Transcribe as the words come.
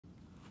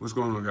What's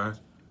going on, guys?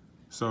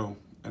 So,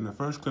 in the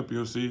first clip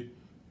you'll see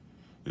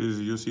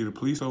the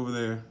police over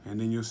there, and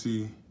then you'll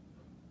see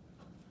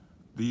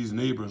these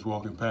neighbors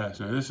walking past.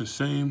 Now, this is the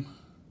same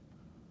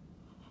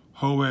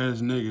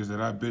hoe-ass niggas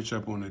that I bitch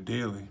up on the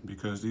daily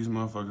because these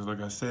motherfuckers,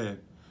 like I said,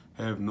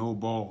 have no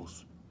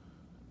balls,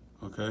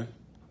 okay?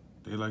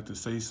 They like to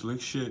say slick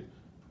shit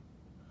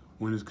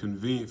when it's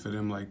convenient for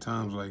them, like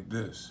times like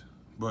this.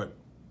 But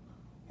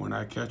when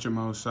I catch them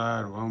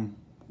outside, or I'm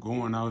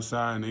going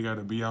outside and they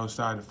gotta be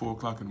outside at 4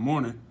 o'clock in the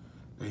morning,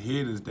 their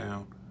head is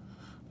down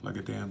like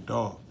a damn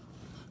dog.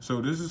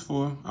 So this is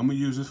I'm gonna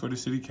use this for the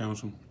city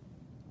council.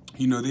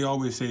 You know, they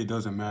always say it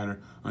doesn't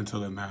matter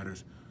until it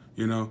matters.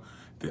 You know,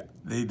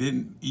 they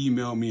didn't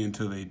email me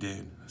until they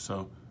did.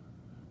 So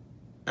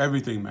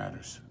everything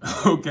matters,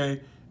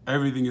 okay?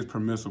 Everything is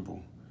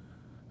permissible.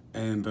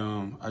 And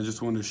I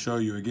just want to show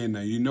you again. Now,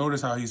 you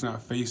notice how he's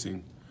not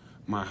facing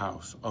my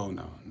house. Oh,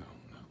 no.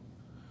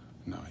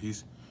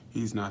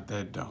 He's not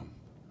that dumb.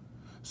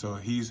 So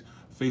he's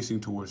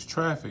facing towards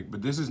traffic,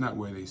 but this is not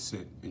where they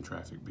sit in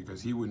traffic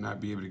because he would not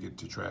be able to get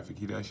to traffic.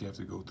 He'd actually have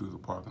to go through the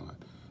parking lot.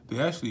 They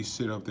actually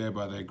sit up there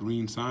by that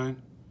green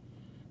sign.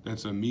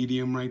 That's a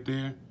medium right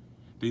there.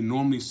 They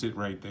normally sit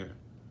right there.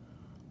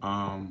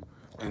 And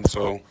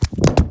so